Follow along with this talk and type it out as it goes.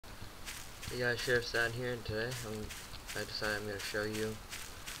Hey guys, Sheriff Stan here, and today I decided I'm going to show you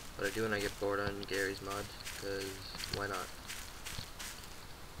what I do when I get bored on Garry's mods, because why not?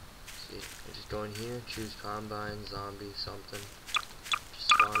 See, I just go in here, choose Combine, Zombie, something, just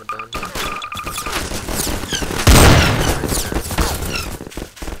spawn a bunch.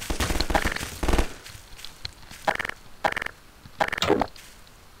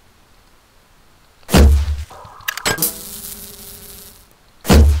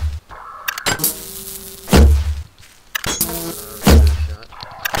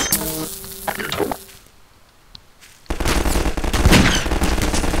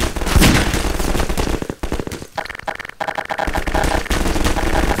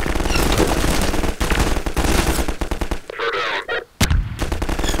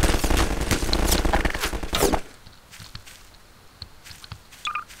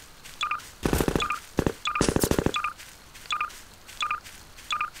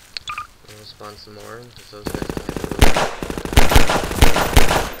 Spawn some more, because those guys can't move.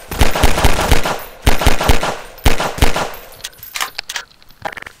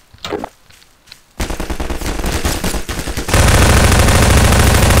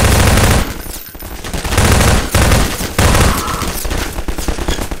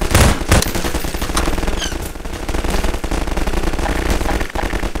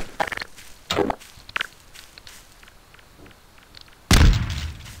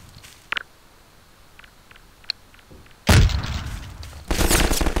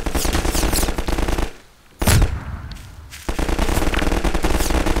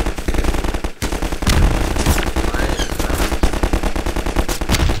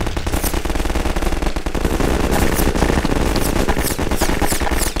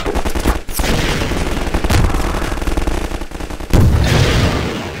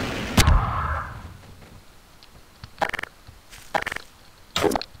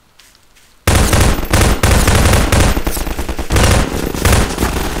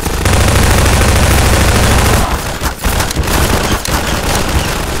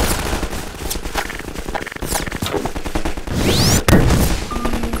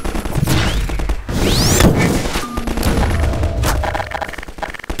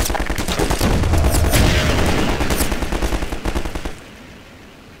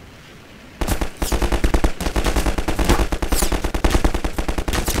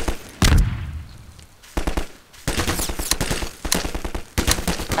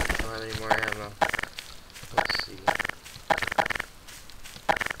 More ammo. Let's see.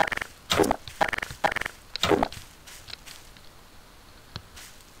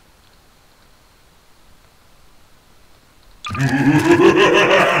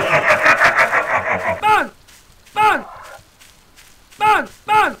 Bang! Bang! Bang!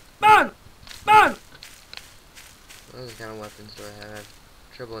 Bang! Bang! Bang! What kind of weapons do I have?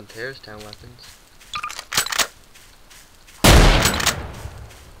 Trouble in Terrorist Town weapons.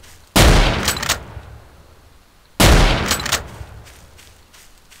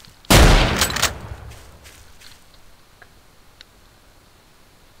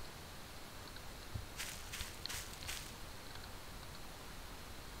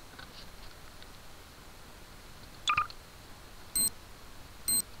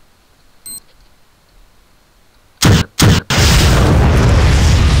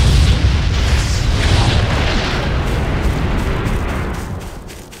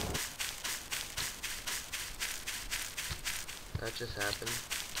 That just happened.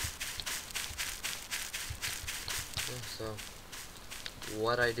 Yeah, so,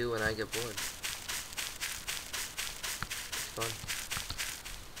 what I do when I get bored. It's fun.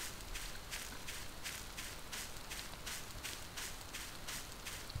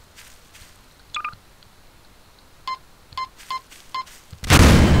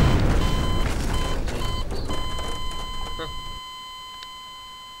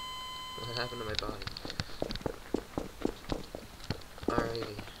 What happened to my body?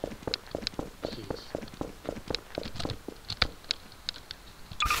 Alrighty. Jeez.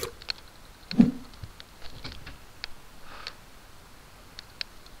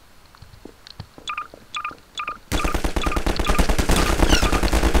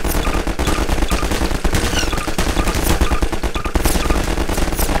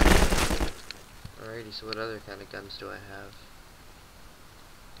 Alrighty, so what other kind of guns do I have?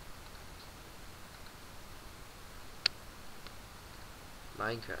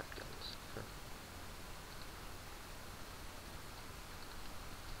 Minecraft guns. Huh.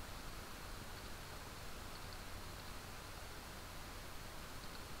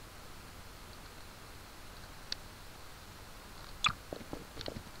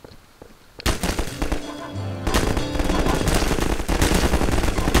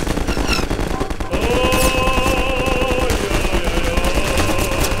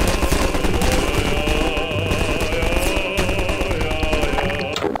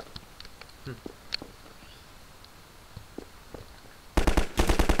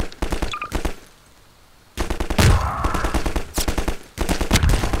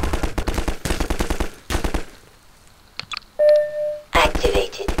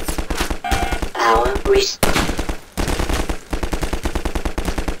 boys.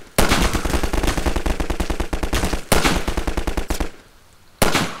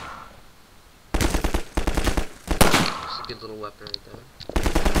 It's a good little weapon right there.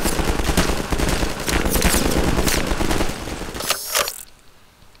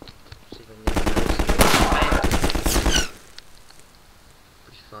 See if I can get this.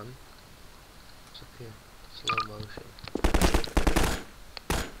 Pretty fun. What's up here? Slow motion.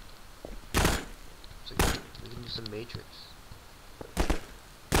 It's like we can do some Matrix.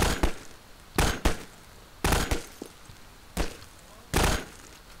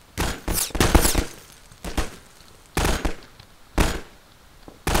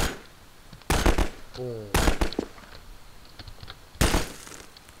 Boom.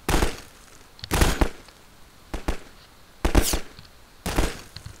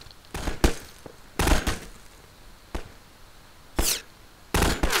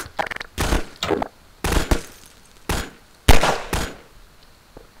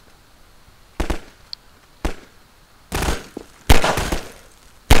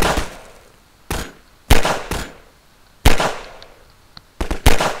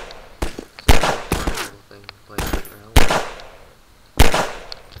 Thing playing around.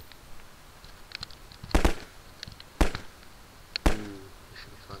 Ooh, this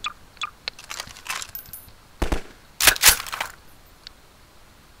should be fun.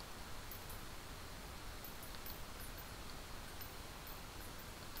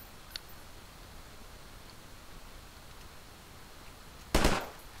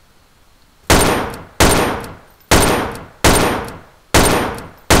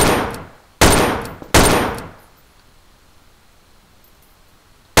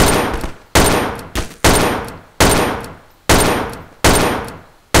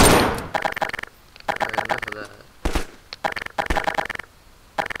 Alright, enough of that.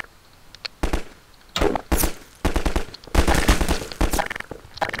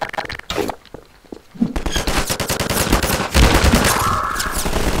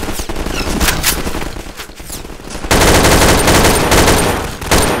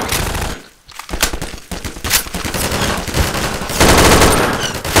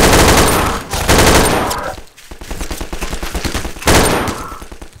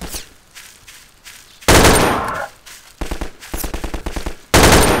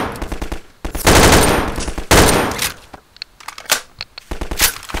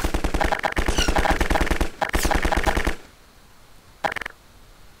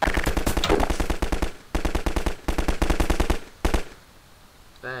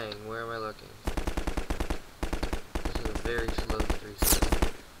 Bang, where am I looking? This is a very slow 360.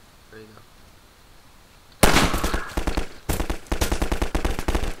 Where'd he go?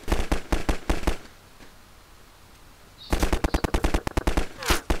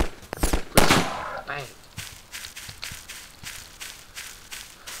 Bang!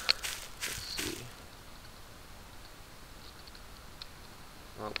 Let's see.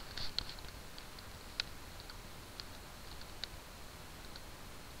 Well.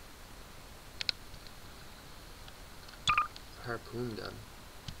 Harpoon gun.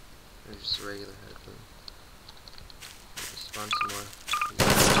 Or just a regular harpoon. Just spawn some more.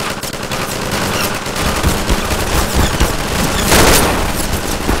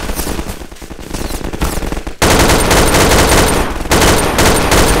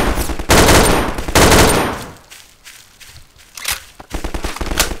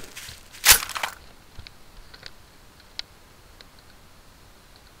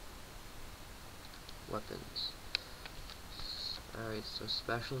 Weapons. Alright, so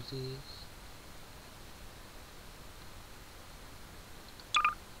specialties.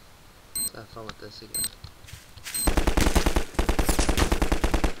 Let's have fun with this again.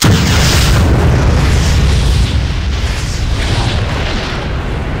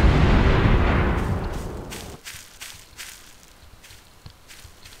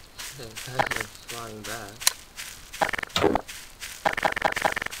 Kind of flying back.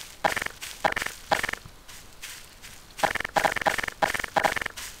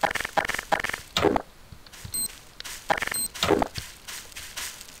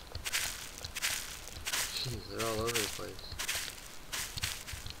 Jeez, they're all over the place.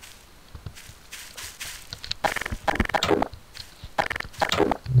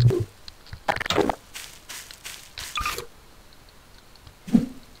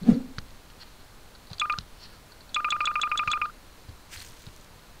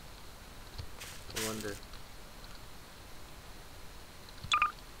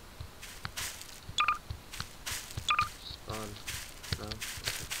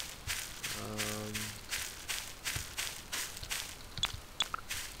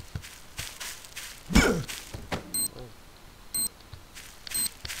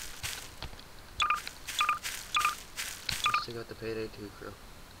 actually got the Payday 2 crew.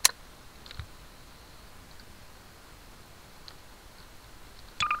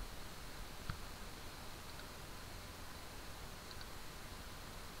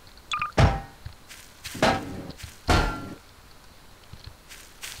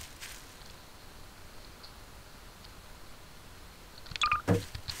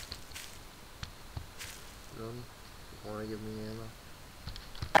 Want to give me ammo?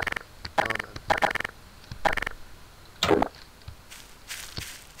 Oh man.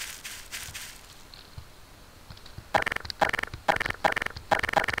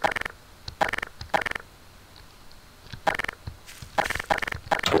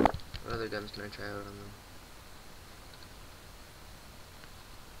 What other guns can I try out on them?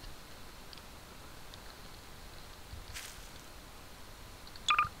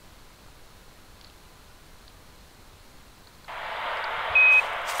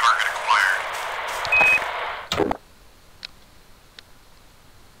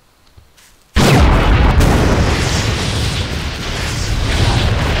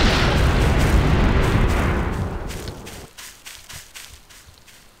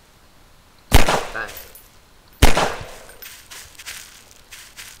 Bang.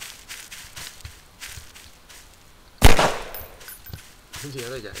 Where'd the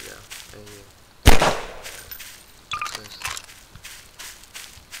other guy go? Right here. What's this?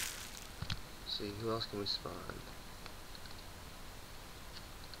 Let's see, who else can we spawn?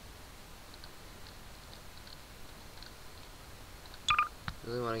 I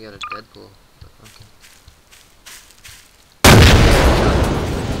really want to get a Deadpool, but okay.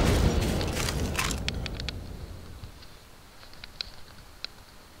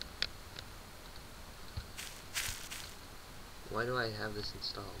 Why do I have this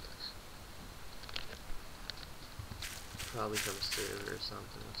installed? Probably from a server or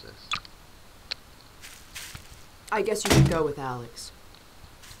something. What's this? I guess you should go with Alex.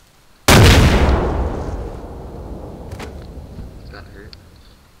 It's gotta hurt.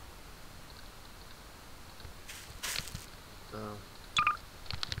 Oh.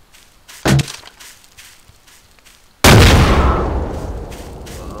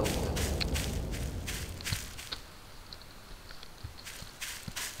 Oh, okay.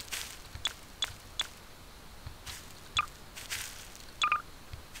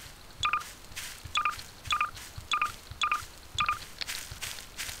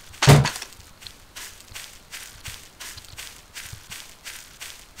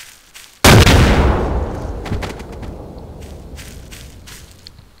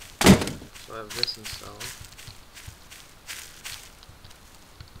 So I have this installed.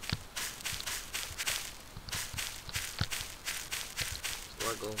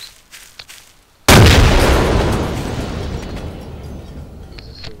 Sluggles. He's a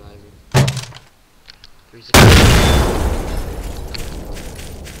survivor. 360.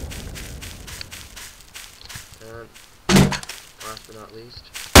 And last but not least.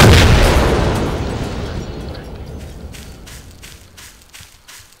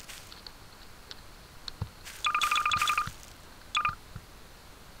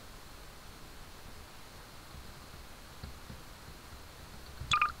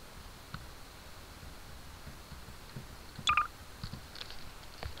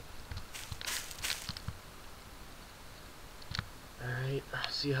 Alright,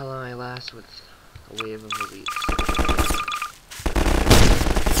 see how long I last with a wave of elites.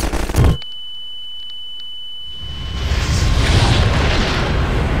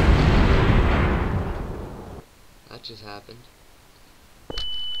 That just happened.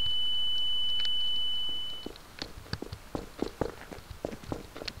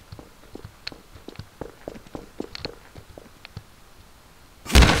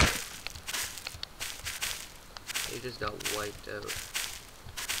 He just got wiped out.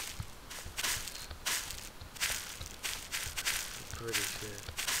 I'm pretty sure.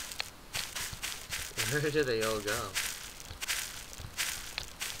 Where did they all go?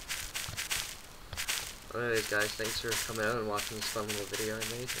 Anyways guys, thanks for coming out and watching this fun little video I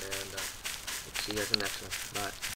made, and see you guys in the next one. Bye.